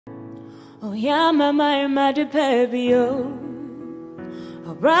Oh yeah, mama, mother, baby, oh.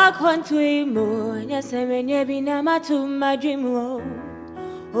 I rock one to emo, and yes, I may be nama to my dream.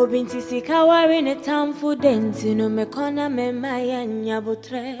 Oh, binti sika in a town for dancing, no me corner me my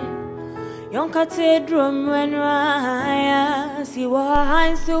yabutre. Young cathedral when I see what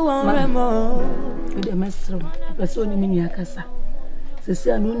I so on remo. With the master, but only Miniacasa.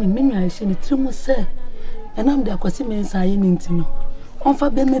 The only mini I shall it to say, and I'm the Aquasimens I ain't to know. On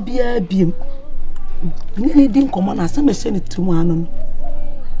for be maybe a beam. Nearly didn't come on as I may send it to one.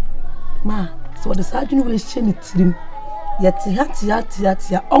 Ma, so the sergeant will send it to him. Yet,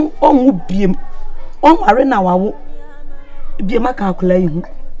 yet, on beam. On arena, I will be a macaculating.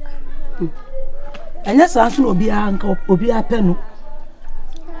 And yes, I will be a uncle, will be a penny.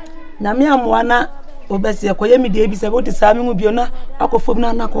 Namia Moana, Obesia, Koyemi Davis, about the Sammy will be on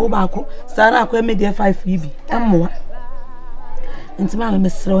Akofona, Nako, Sana, Koyemi, dear 5 Phoebe, and more. And to Mamma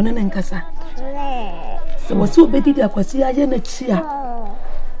Miss Ronan and Cassa. So was so betty that was here in a cheer.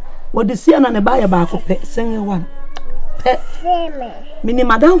 What the sea and a buyer back pet, singing one. Pet, Minnie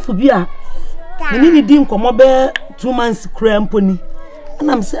Madame Fubia. Minnie didn't come over 2 months crampony.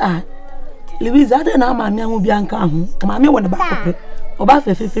 And I'm sad. Louise, I don't know, Mamma will be uncle. Mammy went about it. Or by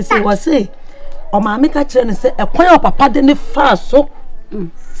 50 was say, or Mammy catcher and say, a quail papa didn't fast so.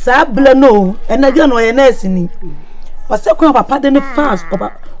 Sabla no, and again, or a nursing. Was a quail papa didn't fast, or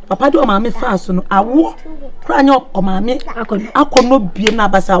papa do Mammy fast. I walk, crying up, or Mammy. I could not be a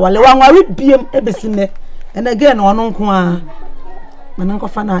nabasa while I want be a and again, on Uncle. My uncle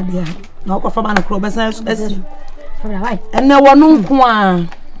Fanadia, no Cofamana Crobes, and no one uncle.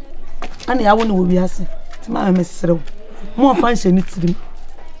 And I won't be asking to my Miss Row. More function it's him.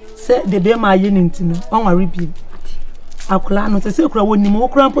 Say the bear my unity on a review. I could not say, when you more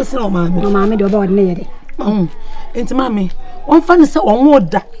crampus or mammy, do about near it. Into mammy, one funny say or more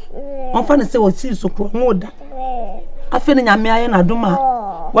that. One funny say what seems so more that. I feel in a mere and a duma.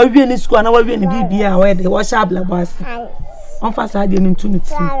 Why we in this school and why we in the BBA where they wash up la boss. On fast I didn't tune it.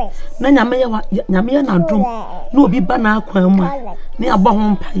 Then Yamia and drum. No be banana quama near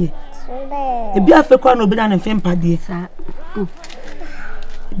Bahon Pie. A beer for corn will be done in Fempa, sir.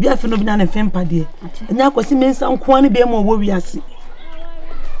 Beer for no be done in Fempa, dear. And now, because he means some quantity be more warriors.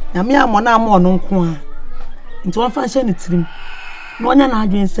 Now, me, I'm one more non quan. Into one function it's him. No one and I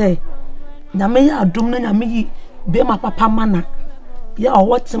didn't say. Now, may I do not me be my papa manna. Yeah, or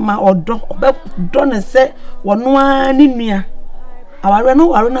what's my or done and say, one in me. Our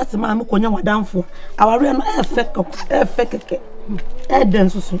reno are not the man who can you down for. Our reno effect of effect.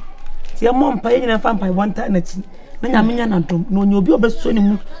 Dance. Your mom paying a fan by 1 time. Then I mean, I don't know you'll be over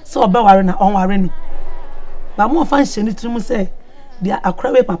soon. So about Warren on Warren. But more function it to say, they are a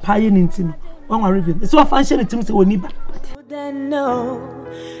crabby papaya in Tim. On our review. It's what function it to say, we need. Then no,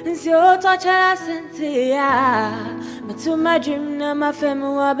 it's your touch as but to my dream, now my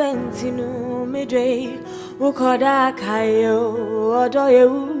family were bentino, midday. Who called a kayo, or do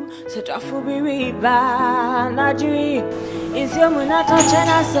you? Such a fool bad, Najee. Is your moon not touching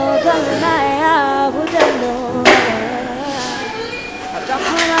us so darling? I wouldn't know. I don't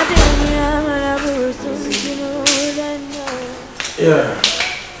want to yeah.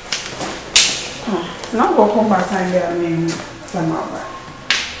 Now go home back and get me some over.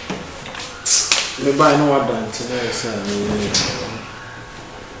 Me buy no what done today, sir.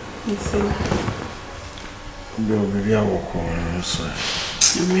 You see. Bro, maybe I walk on, sir.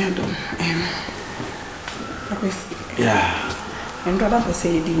 Yeah. I'm glad to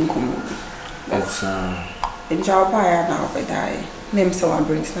say you didn't come. That's in job I now by die. Name so I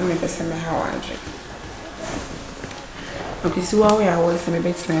bring some maybe send me how I drink. Okay, so we are always a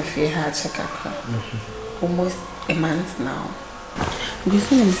bit snappy hair check up. Almost a month now. You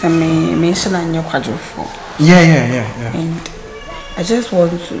see some mention on your quadruple. Yeah. And I just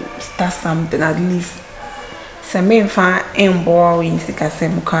want to start something at least. Some men find and boring sick as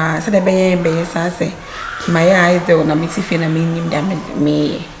some car. So the baby say my eyes though na me see feel na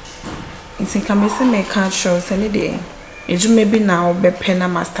me. It's in can be some make can't show any day. It maybe now be pen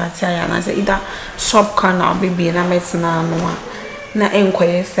na start here and I say either shop can now be na medicine na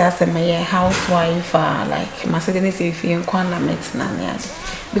enquire say my housewife like my say say if you can na medicine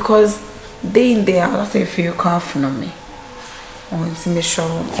because they in there also if you call from me. Oh, it's me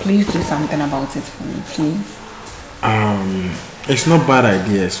sure please do something about it for me, please. It's not bad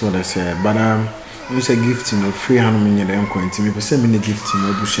idea, is what I said, but it's a gift, 300 million them coin to me, but send me the gift in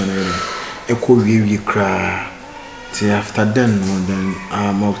my bush and a cool we cry. See after then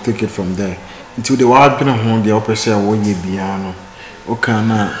I'll take it from there. Until the wild been home, the opera say, "What you piano."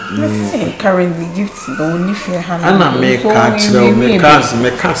 Okana currently gifts the only fair hand. Anna make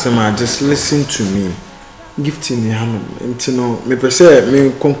cats just listen to me. Gifting me hand no me per se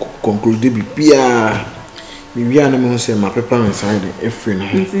me conclude bia me animal say my paper inside every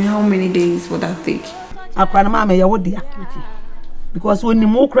night. How many days would that take? Akwa na mama ya wodia. Because when you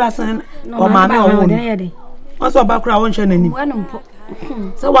more crossing or mama or one. What's your background won't share any?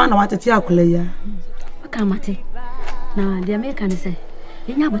 So one what to tell ya. Kamate. Na the American say,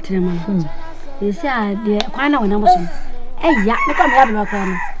 "You know what I'm saying." They say, "The kwana wana mosun." Ya, me come here be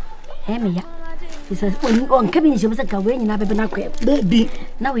kwana. Me ya. He says, "On cabin she must go when you na be na kwa." Baby,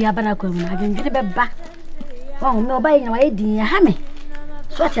 now we are na kwa na adwendwe be ba. Oh, me oba yin wa edin ha me.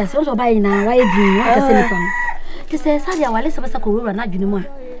 So ati ase so oba yin na wa edin wa kase ni fam. He says, "Sadia wale se basa ko wura na adwene mu a."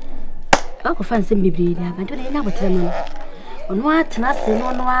 Ako fan sem bibiri dia, ba ntwe na botre no. Ono atena se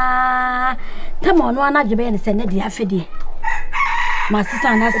no no a tama ono anagebe ne se ne dia afede ma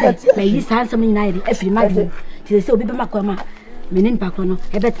sister na se na yi sansam nyina ide afiri madu ti se obi be makoma menin pakro no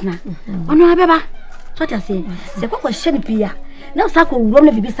e betena ono abeba so ta se kwakwa hye ne pia na sa ko wurom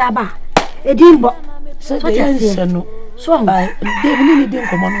na bibisa ba edimbo so ta se no so ba de ni de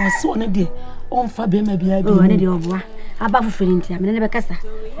nkomo no se one de on fa be ma bia bi one de oboa aba fufuri ntia me ne be kasa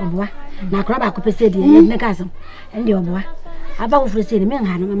oboa na akra ba ko pese de ye ne kasam ende oboa aba wo frese ni men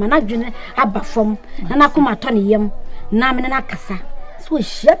ha no mama na dwene aba fom na nakoma to ne yam na me na kasa so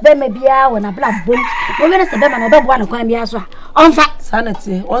hye be ma bia wona bla bom wo me se be ma no be boa na kwan bia so a onfa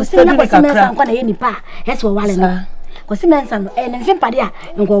sanity on study ni kakra kwa na ye nipa ese wo wale no ko si mensa no e ne mfempade a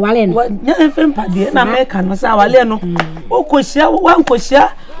nko wale no nya mfempade na me ka no sa wale no o kohia wan kohia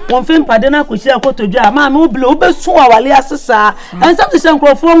won mfempade na kohia kotodwa ma me obile obesu wale asesa ensa to se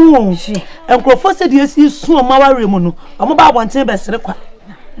nkrofo hu nkrofo se de esi su o ma ware mu no o mo ba abonten be sere kwa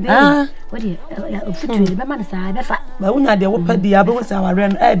wodi ofutu be ma na sa be fa ba unya de wo padi abe wo sa ware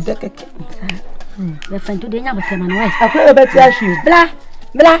no e be keke be fa nto de nya botema no wai akwa be ti ahwe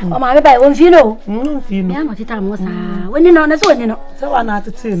bla o ma be ba won fi no ya ma tita mo sa woni no na so woni no se wa na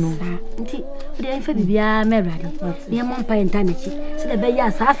atete no nti de enfa bibia merade ne mo mpa internet se de be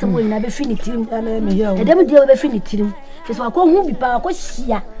ya sa asem woni na be fi ni tirim e dem de be fi ni tirim se so akọ hu bi pa akọ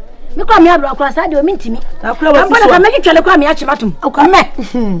hia me kwa me abra kwa sa de o mintimi akọ wa so ka me twele kwa me achi matum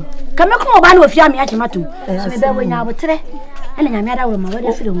ka me ko ba na ofia me achi matum so me be wonya abotre ene nya me ada wo ma wo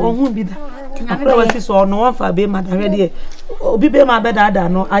de fi do o hu bi da akọ wa so no wan fa be ma da de obi be ma be da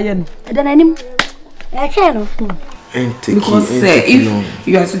no aye no e da nanim e che no because if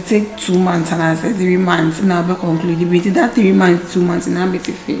you have to take 2 months and I say 3 months now be conclude that 3 months 2 months now be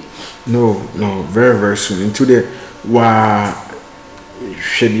fair. No, very soon into the wa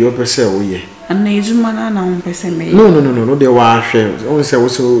should you person we and na ejuma na on person me no they wa share only say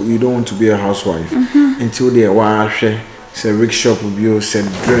also you don't want to be a housewife until they wa share say workshop will be say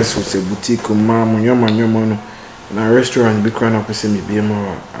dress or say boutique mama nyoma no na restaurant be crying up person me be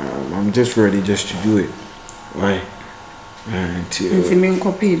I'm just ready just to do it. Why? It's a main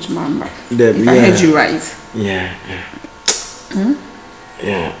page, mama. If I heard you right. Yeah.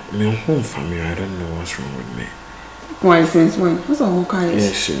 Yeah, me home family. I don't know what's wrong with me. Why since when? What's all okay?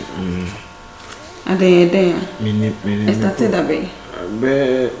 Yes. And then. Me. Started that way.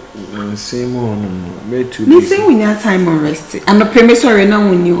 Be same one. Be 2 days. Me say we need time on rest. I'm not paying sorry now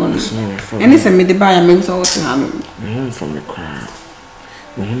when you want. And it's a me the buy a me so to have. Home from the crowd.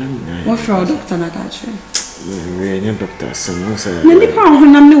 What for doctor na catch? We are doctor. Someone say. Me nipa ho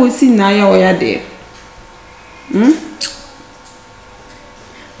nam ne wosi na ya o ya de.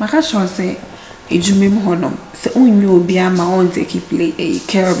 Maka sure say ejume mu honom. Say only obi ama on take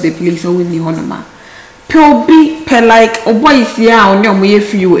care of the place o ni honoma. Pe obi pe like oboy is here on your way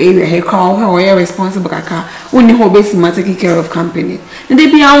few area he call where you responsible kaka only ho be ma take care of company. And they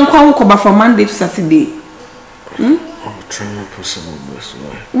be an kwa from Monday to Saturday. I'll try my possible best.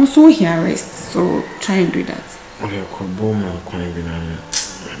 Also here rest, so try and do that. Okay, Koboma quite be na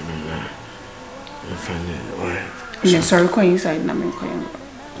why? Yeah, sorry, going inside na me going.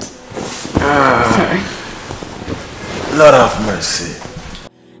 Sorry. Lord have mercy.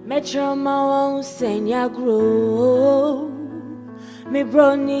 Metro ma won't send ya grow. Me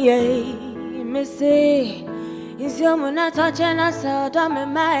brony, me say. Is your mona touching us out on me,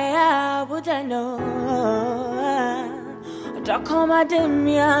 my would I know? GIFTY.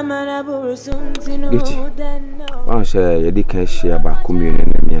 I say you can't share about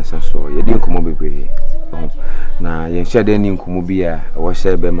community and so you didn't come over here. Now, you said any incomobia, I was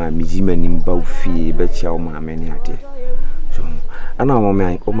said by my museum in Baufi, bet your mamma many at it. So, I know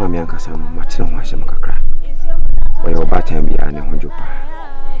my old mammy and Cassan, Martin was a macra. Or your batten be an 100 pounds.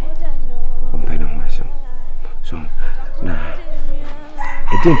 So, now,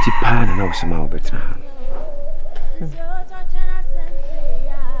 didn't pan and I was somehow better.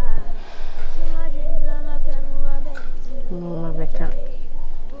 Rebecca.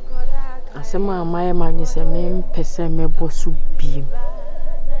 I said, my man is a man, Pessame Bossu beam.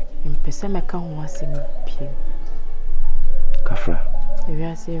 And Pessame can once in beam. Kafra. If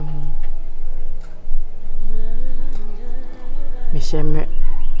I say, Michelle,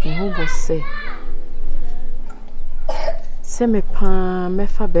 who was say, Semi Pam,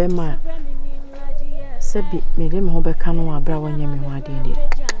 Mefa Bema, Sebi, made him hobe canoe, brow, and yammy, why did it?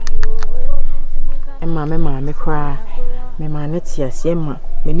 And mamma, me cry, me manets, yes, yemma,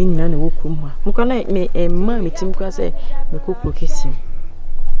 meaning none who come. Who can I me a mammy Tim Crasset, me cook kiss you.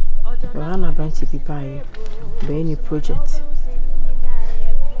 Johanna Branty be by any project.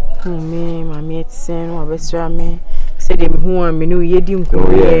 Me, mammy, at Sen or restaurant me, said him who am new yedim.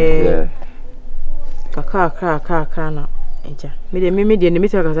 Kaka, Eja. Me de me de me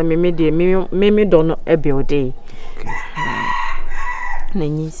tell me me don't know a day. Na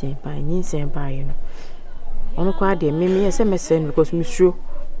nyi sen ba you know. Ono kwa de me say me send because me sure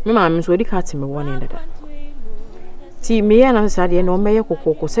me ma me so di cat me one end that. Ti me ya na say de no me ye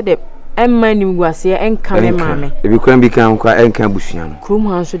kokoko say de emma ni guase enka me ma me. E bi kwan bi kan kwa enka busua no. Krum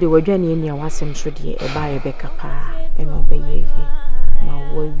han so de wadwane ni awasem so de e ba ye beka pa e no be ye ma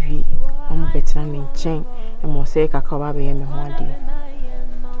wo wi am betra me nchen e mo say kaka ba be ye me ho ade.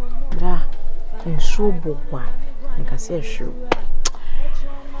 Bra nso bogwa nka say sure.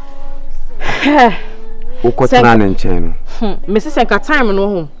 Uko tana nchen no. Me se senka time no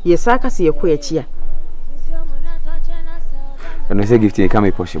ho ye saka se ye ko echi a. And say gifty can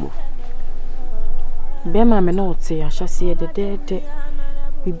be possible. Be ma me no te ahase de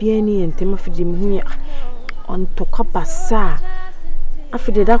bibia ni ntem afidi me hu on to kabasa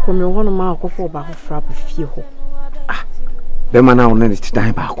afide da ko me ho no ma akofo ba ho fra ba fie ho. Be ma na won ne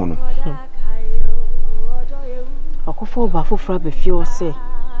time ba ko no. Akofo ba fo fra ba fie o se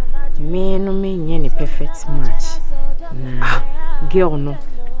me no me nye ni perfect match. Na girl no.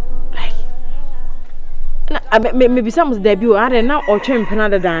 Na me be some debut are na o twem pena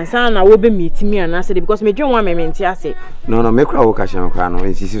da dance na wo be meet me and I said because me dwen one me mente ase. No me kra wo ka hye me kra no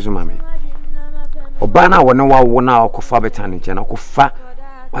nsisi so ma me. Oba na wo ne wo na akofa betane nche na akofa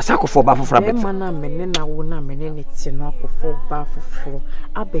wasa akofo ba fofra bet. Me na me ne na wo na me ne ti no akofo ba foforo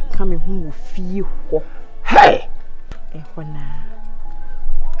abeka me hu wo fie ho. Hey! E ho na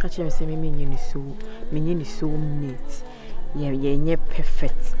ka che me se me nye ni so mate. Ye nye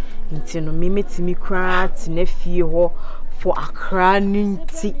perfect. Nti no me metimi kra tena fie ho for akra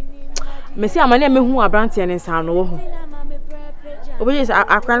ninti. Me se amane me hu abrante ne nsa no wo ho. Obeje se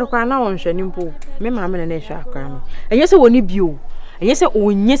akra no kwa na won hwe nimpo. Me ma me na hwe akra no. Enye se woni bio. Enye se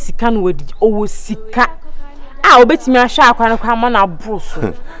onye sika no wadi owo sika. Obetimi ahwe akra no kwa ma na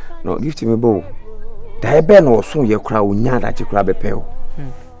broso. No gift me bo. Da ebe no so ye kra onya da che kra bepe o.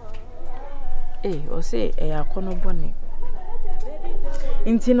 O se akono bone.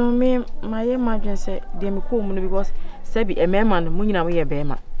 Inti no me my imagine say dem ko mu no because sabi e mema no munyina mo ye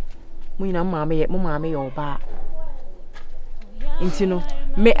bema munyina maame ye mo maame ye oba inti no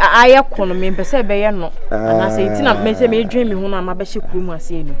me aye kono me pese be ye no ana say inti na me say me dwen me hu na ma be hye kurum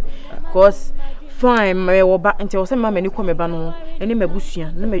ase enu because fine me wo ba inti wo say mama ni ko me ba no eni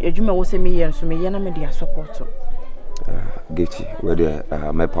mabusua na me adwuma wo say me ye so me ye na me dia support Gifty where the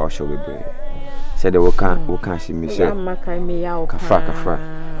my power show be said the worker see me say kafra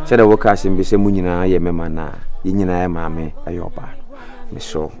said the worker see me say munyina ye mema na yinyina ye maame ayoba me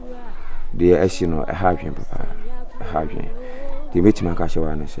so the as you know a having papa a having the meeting ka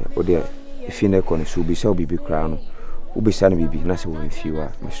show na say o de if na ko no so bi say obibi kra no ubisa na bibi na say wo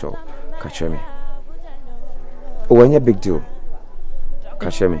fiwa me so ka che me o wanya big deal ka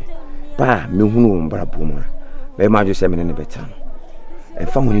che me ba me hunu mbara boma be ma jo say me ne beta and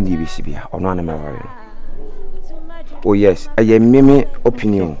family di bisi bia ono na me worry. Oh yes, I meme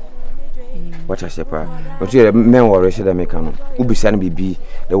opinion. What I say pa. But you men worry say that me kan. Ubisa na bibi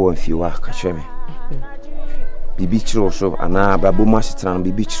e won fiwa ka hwe me. Bibi chiro so ana brabo ma setran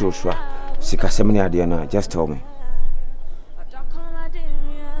bibi chiro so sika sem ne ade na just tell me.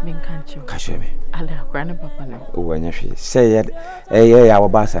 Men kan chu. Ka hwe me. Ala kwani papa na. O wanya hwe. Say ya wo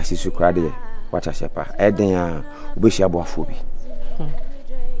ba sa sisu kra de. What I say pa. Eden ya ubehia boafo bi.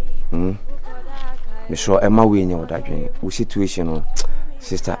 Me sure Emma we in that dream. We situation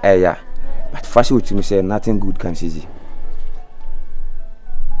sister Eya. But first with me say nothing good can see.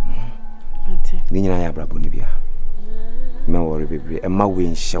 Ninya ya brabo ni bia. Me worry baby. Emma we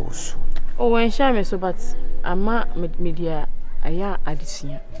in shows. Oh when share me so but ama media aya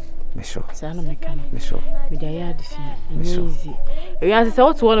adisia. Me sure. Say no mechanic. Me sure. Me dey yard fi. Easy. E yan say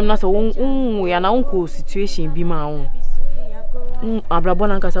what won na say won ya na won situation bi ma won. Abrabo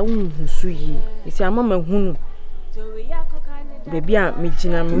na nkasa won husu yi. E say amama hunu. Baby a me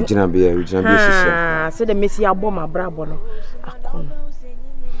gina sisi. Ah, say the Messi abom abrabo no. Akon.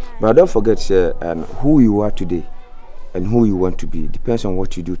 But don't forget who you are today and who you want to be depends on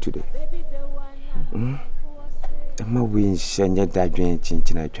what you do today. Ma we shenya dadwen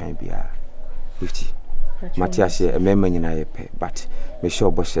chinchina twan bia 50 Matthias e memma nyina ye pe but me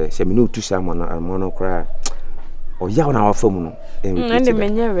sure bo se me no tu sa mono kra o ya na wa famu no and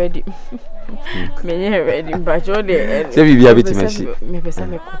menye ready menye ready but you dey se bibia beti mashi me pesa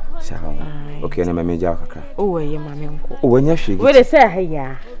me ko okay na me ja kakra o we ye ma me nko o wanya hwegi we dey say ha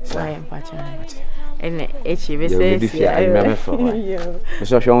ya why am pa cha ene echi we say ya me fo me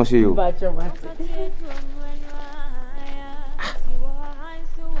so hwe see you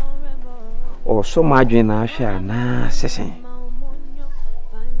or so margin na hwe na sesen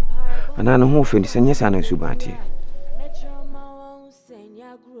ana no ho fendi senye sa na subati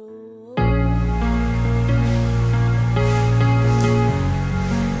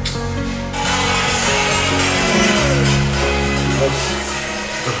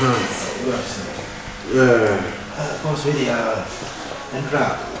Boss, really, and I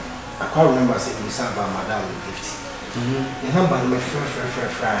can't remember saying this about Madame GIFTY. The number of my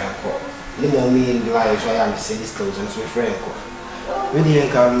friend, you know me in the life, so I am saying this clothes and so friend. When you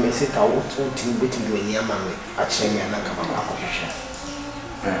come, I said, I want to bet you in your mammy. I change and I come back.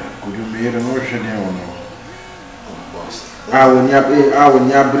 Could you make a motion or no? Boss, I will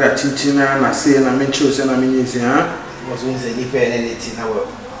not be a teaching and I say, and I mean, choosing, I mean, was when they depend anything.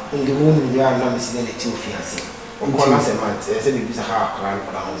 In the room, you are not missing any two fiancé. Of course, a month, I said, it's a hard crime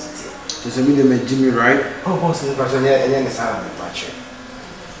for the house. Does it mean they made Jimmy right? Oh, boss, and then the salad patch.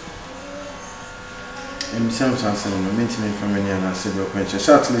 And some answer, no maintenance from any other civil question.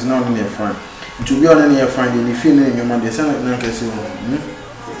 Certainly is not only a fine. To be on any finding, if you know your man, the Senate never say,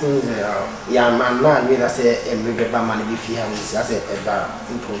 yeah, man, I say, and maybe by money if he has, I said, about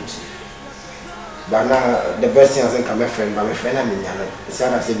import. But now the best thing I come friend, but my friend I mean, it's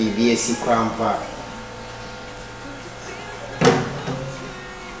I say BBSC crown part.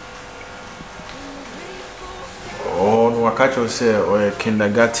 Oh, no, I catch you say or a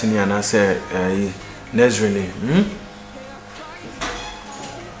kindergarten and I say nursery.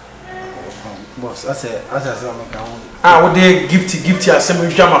 Boss, I say, as I say, ah, what they GIFTY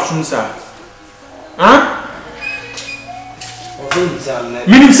assembly jam soon, sir. Huh?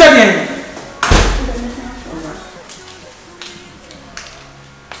 Minimum said.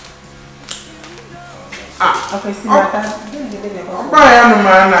 Okay, see that. I am a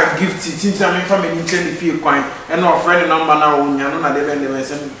man GIFTY since I'm in family in the field coin and no friend number now when you're not the vendor.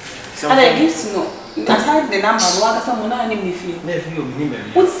 And I GIFTY no. Aside the number, one of someone I name the field.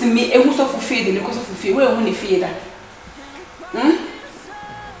 What's me a who's of feed in the course of feed? Where only feed that?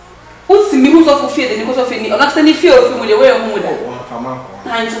 What's me who's of feed in the course of feed? Or not any fear of family where home with that?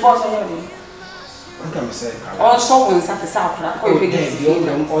 I'm supposed to or someone sat a south or we get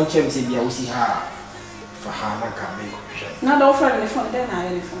on Chelsea, we see her. For Hannah can make not offer any phone, then I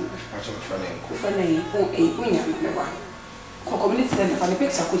any phone. Funny, community then for the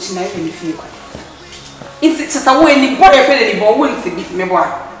picture which I even feel. It's just a way any body of any more wings to beat me. I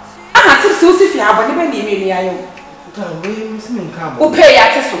had to see if you have any me. I will pay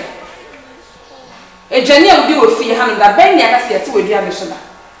at us. A general deal with 300 Benny, I see a 2 diameter.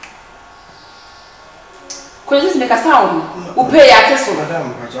 Could just make a sound? Who pay at us,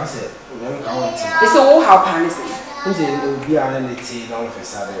 madam? I said. It's all how panicking. Be all of a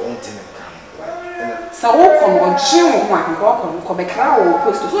sudden, so come on, Jim, come a crowd,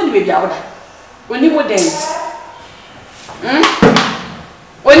 post to only be out. When you were dance.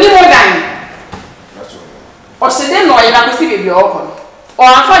 When you were dying. Or say, then, no, you have to see your open. Or I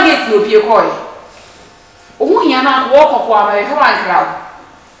forget you be a coy. Oh, you are not walk up while I have a crowd.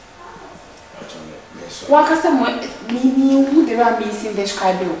 One customer, me, who there are missing the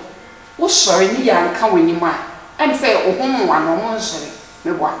sky bill. Oh, sorry, me and come when you might. And say, oh, one or one, sorry,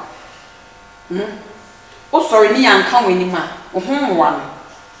 me one. Oh, sorry, me and come when you might. Oh, one.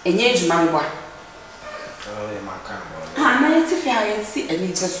 And yet, my one. I see fair and see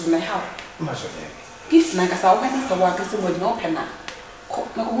and just from my house. This like as I went to work as a word no penna.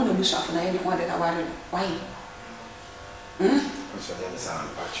 No one will be shot and I didn't want it. Why?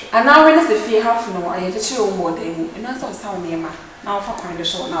 And now when I say fear half no, I had to show more than and that's all sound near my now for kind of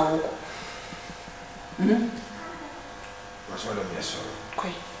short now. What's all of me, sorry.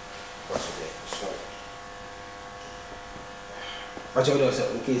 Quite. What's sorry. But you also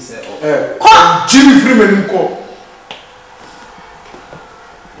okay, sir. Jimmy Freeman call.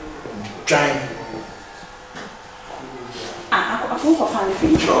 Giant.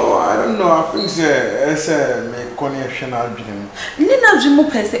 No, I don't know. I think it's a connection. I'll be them. Nina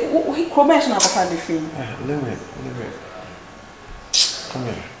Jimo Pese, we commercial of a thing. Leave it. Come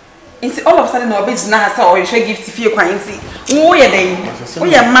here. It's all of a sudden, our business or you should give to few coins. Oh, yeah, they. Oh,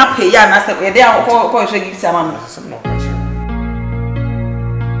 yeah, map here, and I said, we're there. Or should give some.